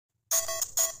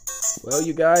Well,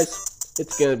 you guys,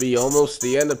 it's gonna be almost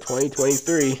the end of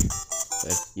 2023.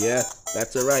 Yeah,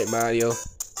 that's alright, Mario.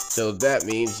 So that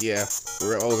means, yeah,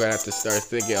 we're all gonna have to start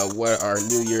thinking of what our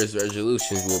New Year's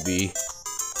resolutions will be.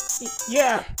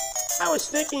 Yeah, I was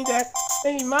thinking that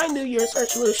maybe my New Year's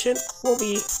resolution will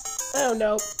be, I don't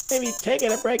know, maybe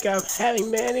taking a break of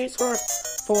having mayonnaise for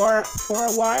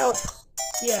a while.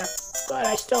 Yeah, but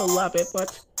I still love it,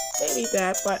 but maybe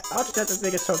that, but I'll just have to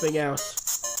think of something else.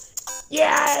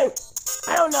 Yeah,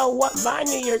 I don't know what my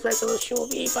New Year's resolution will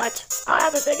be, but I'll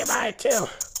have to think about it too.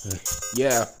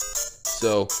 Yeah,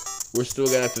 so we're still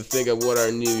gonna have to think of what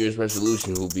our New Year's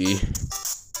resolution will be.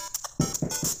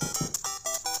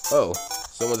 Oh,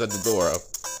 someone's at the door.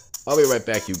 I'll be right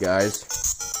back, you guys.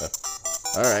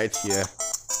 Alright, yeah.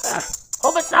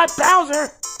 Hope it's not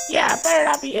Bowser. Yeah, better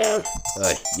not be him.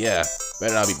 Yeah,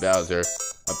 better not be Bowser.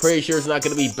 I'm pretty sure it's not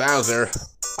gonna be Bowser.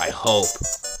 I hope.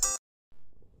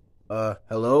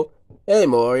 Hello? Hey,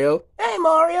 Mario. Hey,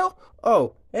 Mario.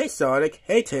 Oh, hey, Sonic.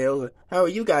 Hey, Tails. How are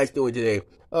you guys doing today?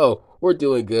 Oh, we're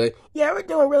doing good. Yeah, we're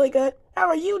doing really good. How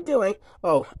are you doing?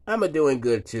 Oh, I'm doing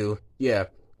good, too. Yeah.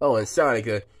 Oh, and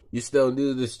Sonic, you still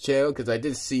new to this channel? Because I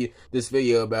did see this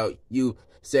video about you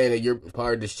saying that you're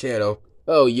part of this channel.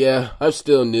 Oh, yeah, I'm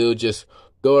still new, just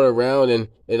going around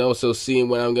and also seeing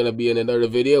when I'm going to be in another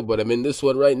video, but I'm in this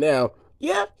one right now.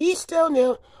 Yeah, he's still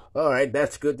new. Alright,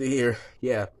 that's good to hear.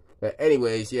 Yeah.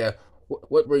 Anyways, yeah,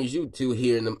 what brings you two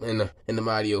here in the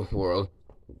Mario world?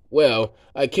 Well,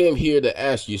 I came here to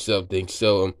ask you something,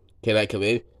 so, can I come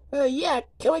in? Yeah,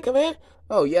 can we come in?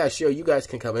 Oh, yeah, sure, you guys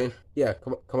can come in. Yeah,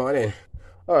 come on in.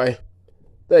 Alright.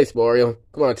 Thanks, Mario.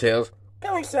 Come on, Tails.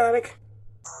 Coming, Sonic.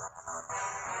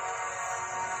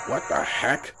 What the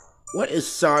heck? What is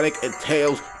Sonic and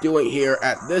Tails doing here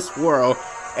at this world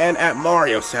and at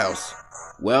Mario's house?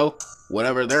 Well,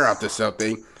 whenever they're up to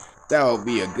something, that will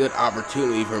be a good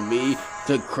opportunity for me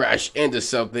to crash into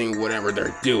something, whatever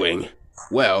they're doing.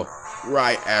 Well,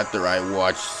 right after I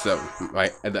watch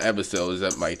the episodes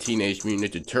of my Teenage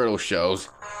Mutant Ninja Turtle shows,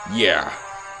 yeah.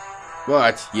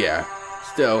 But, yeah,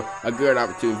 still a good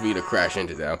opportunity for me to crash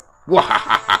into them.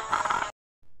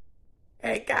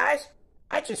 Hey, guys.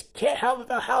 I just can't help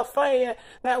about how funny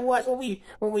that was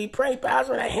when we pranked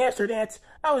Bowser in that hamster dance.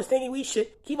 I was thinking we should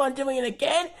keep on doing it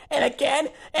again and again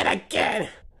and again.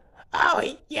 Oh,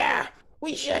 yeah,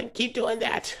 we should keep doing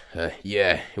that.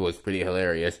 Yeah, it was pretty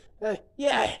hilarious.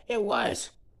 Yeah, it was.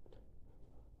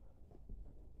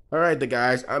 Alright,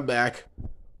 guys, I'm back.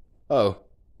 Oh,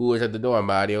 who was at the door,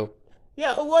 Mario?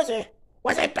 Yeah, who was it?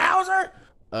 Was it Bowser?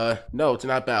 No, it's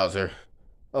not Bowser.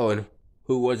 Oh, and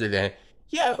who was it then?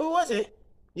 Yeah, who was it?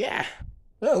 Yeah.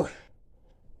 Who?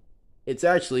 It's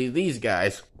actually these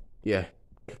guys. Yeah,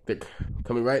 they're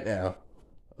coming right now.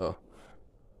 Oh.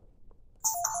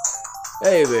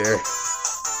 Hey there.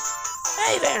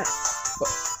 Hey there.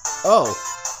 Oh.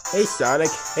 Hey, Sonic.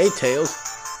 Hey, Tails.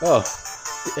 Oh.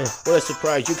 What a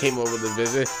surprise you came over to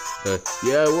visit.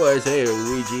 Yeah, it was. Hey,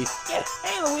 Luigi. Yeah,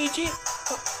 hey, Luigi.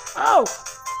 Oh,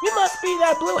 you must be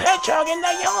that blue hedgehog and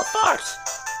that yellow fox.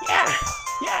 Yeah.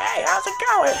 Yeah, hey, how's it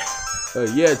going?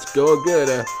 Yeah, it's going good.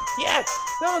 Yeah,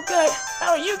 going good.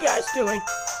 How are you guys doing?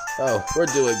 Oh, we're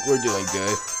doing good.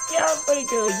 Yeah, I'm pretty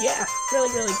good. Yeah, really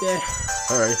good.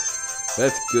 All right,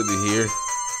 that's good to hear.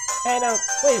 And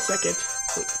wait a second.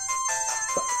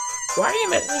 Why are you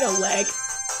missing a leg?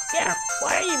 Yeah,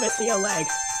 why are you missing a leg?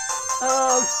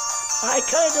 I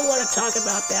kind of don't want to talk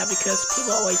about that because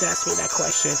people always ask me that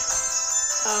question.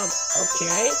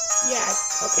 Okay. Yeah,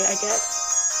 okay, I guess.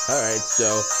 Alright,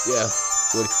 so, yeah,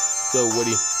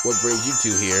 what brings you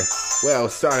two here? Well,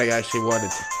 Sonic actually wanted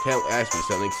to ask me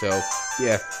something, so,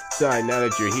 yeah, Sonic, now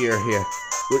that you're here,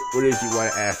 what is you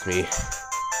want to ask me?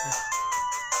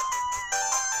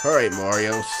 Alright,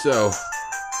 Mario, so,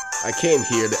 I came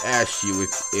here to ask you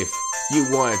if you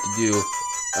wanted to do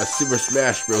a Super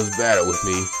Smash Bros. Battle with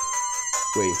me.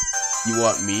 Wait, you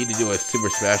want me to do a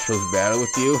Super Smash Bros. Battle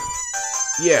with you?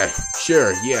 Yeah,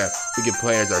 sure, yeah, we can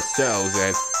play as ourselves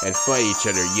and fight each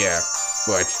other, yeah,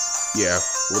 but, yeah,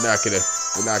 we're not gonna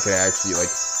actually,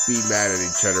 like, be mad at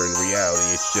each other in reality,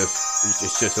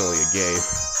 it's just only a game.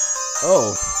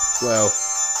 Oh, well,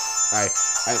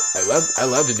 I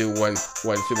love to do one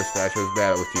Super Smash Bros.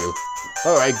 Battle with you.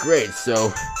 Alright, great,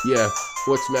 so, yeah,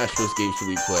 what Smash Bros. Game should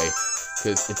we play?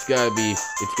 Cause it's gotta be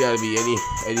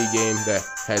any game that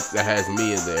has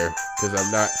me in there, cause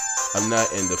I'm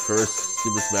not in the first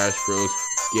Super Smash Bros.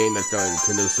 Game that's on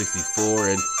Nintendo 64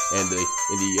 and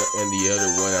the other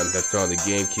one that's on the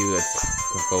GameCube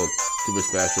that's called Super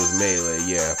Smash Bros. Melee.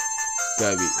 Yeah,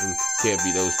 can't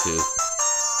be those two.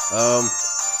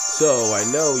 So I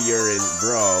know you're in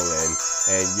Brawl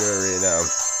and you're in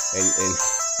and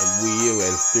Wii U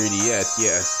and 3DS,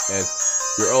 yes, and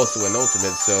you're also an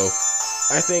Ultimate, so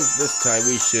I think this time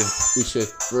we should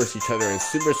verse each other in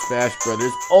Super Smash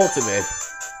Bros. Ultimate.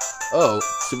 Oh,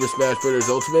 Super Smash Bros.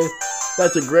 Ultimate?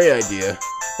 That's a great idea.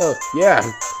 Oh, yeah,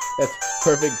 that's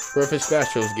perfect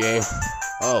Smash Bros. Game.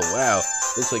 Oh, wow,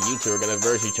 looks like you two are gonna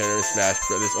verse each other in Smash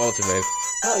Bros. Ultimate.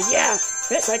 Oh yeah,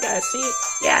 this I gotta see.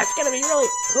 Yeah, it's gonna be really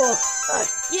cool.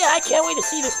 Yeah, I can't wait to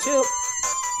see this too.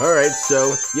 Alright,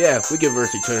 so, yeah, we can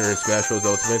verse each other in Smash Bros.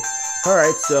 Ultimate.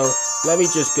 Alright, so, let me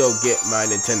just go get my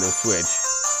Nintendo Switch.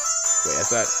 Wait, I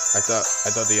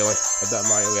thought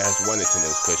Mario only has one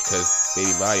Nintendo Switch, because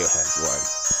Baby Mario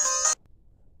has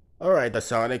one. Alright, the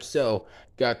Sonic, so,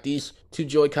 got these two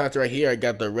Joy-Cons right here. I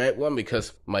got the red one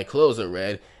because my clothes are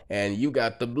red, and you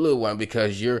got the blue one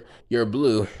because you're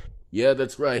blue. Yeah,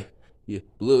 that's right.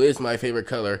 Blue is my favorite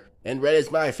color, and red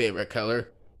is my favorite color.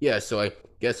 Yeah, so I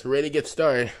guess we're ready to get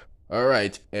started.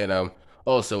 Alright, and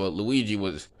also Luigi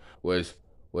was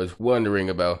wondering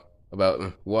about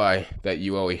why that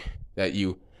you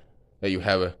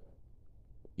have a,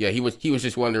 yeah, he was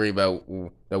just wondering about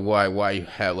why you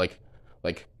have like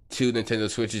two Nintendo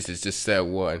Switches is just that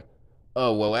one.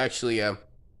 Oh, well, actually,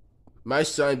 my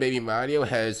son Baby Mario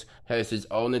has his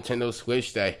own Nintendo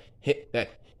Switch that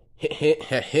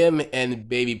him and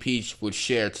Baby Peach would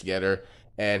share together,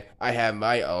 and I have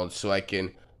my own, so I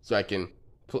can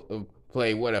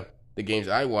play one of the games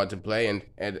I want to play,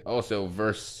 and also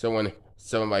verse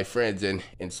some of my friends in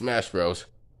Smash Bros.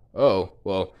 Oh,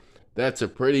 well, that's a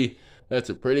pretty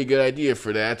good idea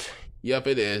for that. Yup,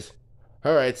 it is.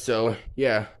 All right, so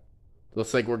yeah,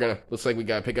 looks like we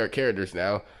gotta pick our characters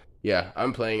now. Yeah,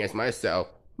 I'm playing as myself,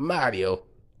 Mario,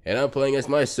 and I'm playing as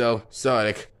myself,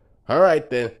 Sonic. All right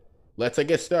then, let's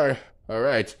get started. All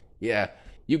right, yeah,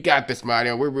 you got this,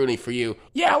 Mario. We're rooting for you.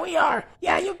 Yeah, we are.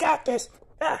 Yeah, you got this.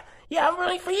 Yeah, I'm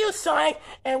rooting for you, Sonic.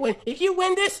 And if you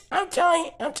win this, I'm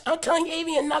telling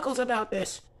Avi and Knuckles about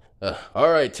this. All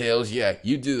right, Tails. Yeah,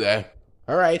 you do that.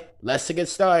 All right, let's get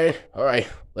started. All right,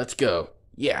 let's go.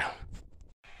 Yeah.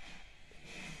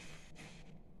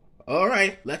 All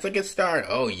right, let's get started.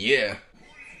 Oh yeah.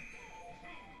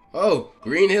 Oh,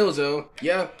 Green Hills, oh.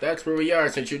 Yeah, that's where we are.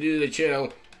 Since you're new to the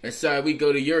channel, let's we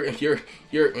go to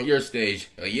your stage.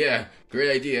 Yeah,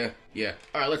 great idea. Yeah.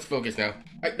 All right, let's focus now.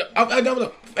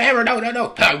 No, Hammer,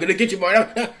 no. I'm gonna get you, Mario.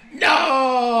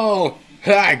 No!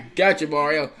 I got you,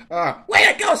 Mario.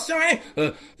 Way to go, Sonic!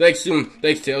 Thanks,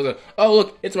 Tails. Oh,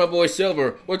 look, it's my boy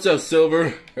Silver. What's up,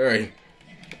 Silver? All right.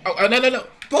 Oh, no.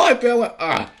 Boy, Bill.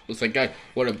 Looks like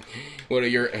one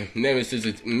of your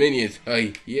nemesis minions.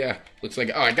 Yeah. Looks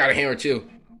like, I got a hammer too.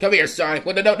 Come here, Sonic.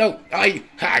 What? No.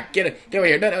 Get over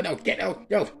here.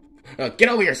 No. Get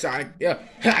over here, Sonic. Yeah.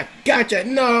 Gotcha.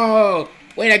 No.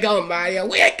 Way to go, Mario.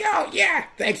 Way to go. Yeah.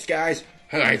 Thanks, guys.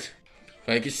 All right.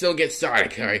 I can still get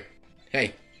Sonic. All right.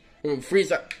 Hey.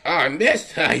 Freeze up. I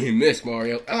missed. You missed,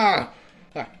 Mario. I'm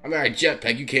out of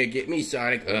jetpack. You can't get me,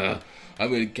 Sonic.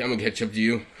 I'm gonna catch up to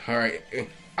you. All right.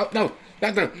 Oh no,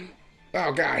 not the.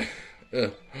 Oh God.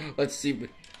 Let's see.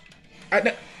 What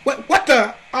the?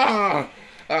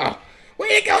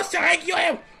 Way to go, Sonic! You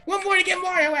have one more to get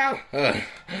Mario out.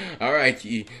 All right.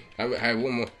 I have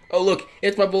one more. Oh look,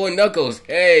 it's my boy Knuckles.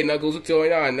 Hey Knuckles, what's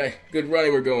going on? Good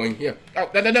running we're going. Yeah. Oh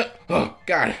no. Oh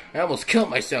God, I almost killed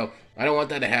myself. I don't want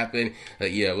that to happen.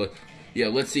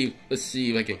 Let's see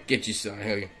if I can get you,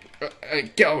 Sonic.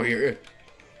 Get over here.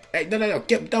 Hey, no.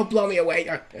 Don't blow me away.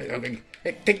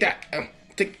 Hey, take that.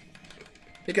 Take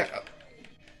that.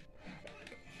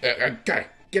 God,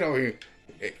 get over here.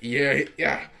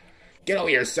 Yeah. Get over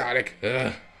here, Sonic.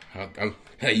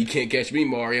 You can't catch me,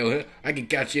 Mario. I can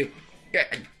catch you.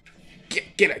 Get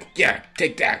it. Yeah,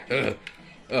 take that.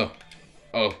 The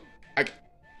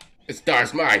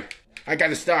star's mine. I got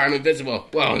the star. I'm invisible.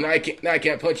 Well, now I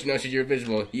can't punch you now since you're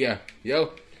invisible. Yeah,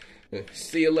 yo.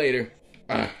 See you later.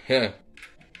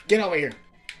 Get over here.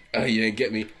 You didn't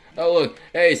get me. Oh look.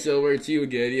 Hey, Silver, it's you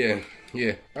again.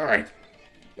 Yeah. All right.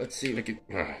 Let's see if I can.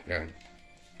 Oh God.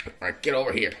 All right, get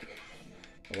over here.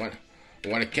 I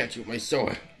want to catch you with my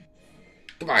sword.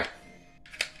 Come on.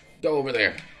 Go over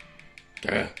there.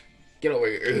 Get over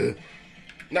here.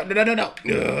 No.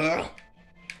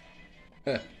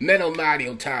 Metal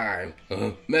Mario time.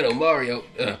 Metal Mario.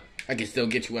 I can still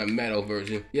get you a metal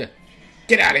version. Yeah.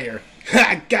 Get out of here.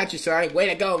 I got you, Sonic. Way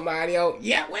to go, Mario.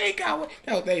 Yeah, way to go.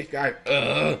 No, thanks, guys.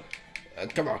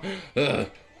 Come on.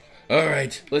 All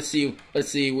right. Let's see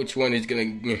which one is gonna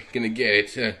get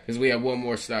it. Cause we have one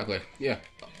more stock left. Yeah.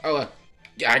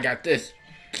 Yeah, I got this.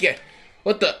 Yeah.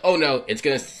 What the? Oh no, it's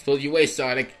gonna pull you away,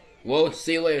 Sonic. Well,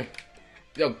 see you later.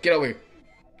 Yo, get over here.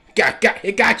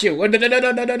 It got you.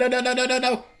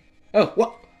 No. Oh,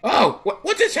 what? Oh,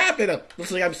 what just happened?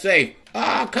 Looks like I'm safe.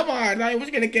 Oh, come on, I was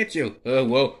gonna get you.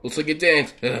 Well, looks like you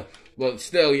didn't. Well,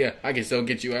 still, yeah, I can still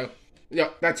get you out.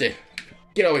 No, that's it.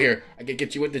 Get over here. I can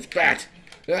get you with this bat.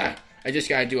 I just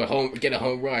gotta get a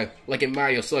home run, like in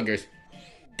Mario Sluggers.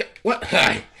 What?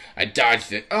 I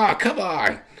dodged it. Oh, come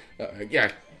on.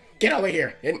 Yeah, get over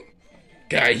here. And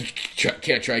God, you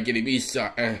can't try getting me,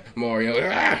 Mario.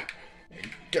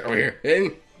 Get over here.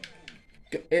 And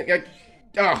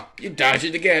oh, you dodged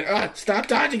it again. Stop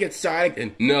dodging it, Sonic.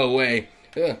 And no way.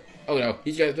 Oh no,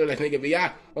 he's gonna throw that thing at me.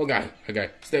 Oh God. Okay,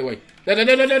 stay away.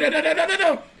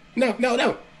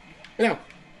 No.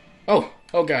 Oh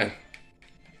God.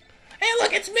 Hey,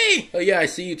 look, it's me. Oh yeah, I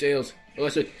see you, Tails.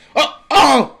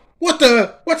 Oh! What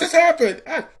just happened?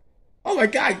 Oh my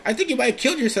God, I think you might have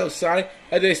killed yourself, Sonic.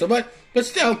 I think so, but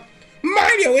still,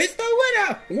 Mario is the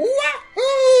winner.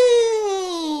 Wahoo!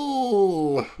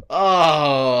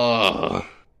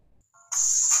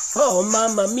 Oh,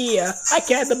 mamma mia. I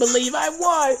can't believe I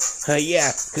won.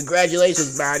 Yeah,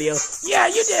 congratulations, Mario. Yeah,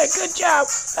 you did a good job.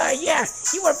 Yeah,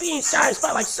 you were being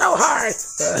satisfied like so hard.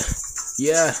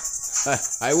 Yeah,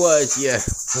 I was, yeah.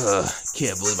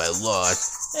 Can't believe I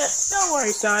lost. Don't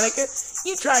worry, Sonic.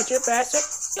 You tried your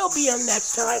best. You'll be on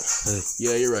next time.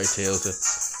 Yeah, you're right, Tails.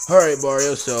 Alright,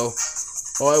 Mario, so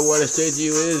all I want to say to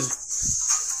you is,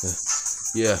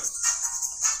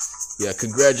 yeah,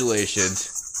 congratulations.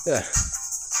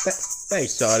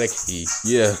 Thanks, Sonic.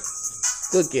 Yeah,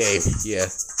 good game. Yeah,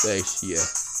 thanks, yeah.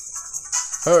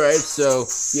 Alright, so,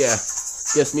 yeah,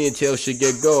 guess me and Tails should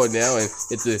get going now, and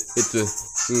it's a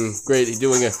great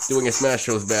doing a Smash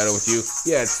Bros battle with you.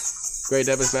 Yeah, it's great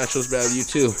to have a Smash Bros battle with you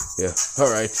too. Yeah.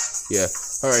 Alright. Yeah.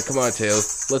 Alright, come on,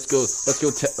 Tails. Let's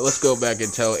go back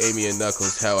and tell Amy and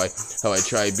Knuckles how I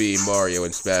try being Mario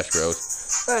in Smash Bros.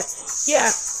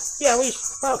 Yeah,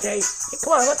 okay.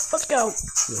 Come on, let's go.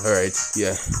 Alright,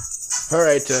 yeah.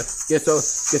 Alright, guess I'll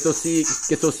see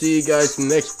you guys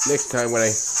next time when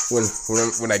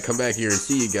I come back here and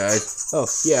see you guys. Oh,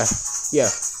 yeah.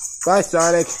 Bye,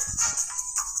 Sonic.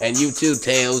 And you too,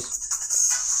 Tails.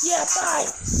 Yeah, bye.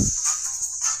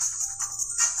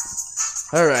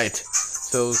 Alright,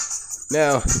 so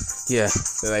now, yeah,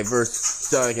 that I versed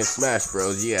Sonic in Smash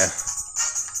Bros, yeah.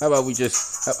 How about we just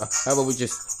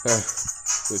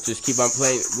keep on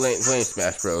playing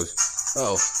Smash Bros?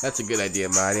 Oh, that's a good idea,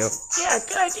 Mario. Yeah,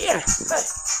 good idea.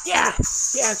 Yeah,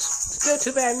 it's good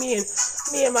too bad me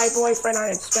and my boyfriend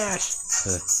aren't in Smash.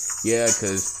 Yeah,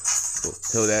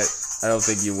 so that I don't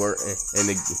think you were in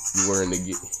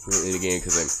the game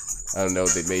because I don't know,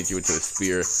 they made you into a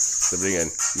spear. Something,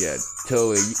 and yeah,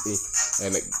 totally.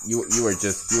 And you were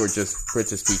just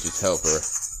Princess Peach's helper.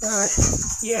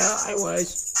 Yeah, I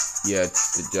was. Yeah,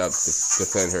 the job to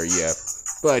defend her. Yeah,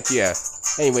 but yeah.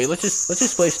 Anyway, let's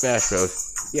just play Smash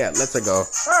Bros. Yeah, let's go.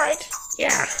 All right.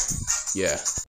 Yeah. Yeah.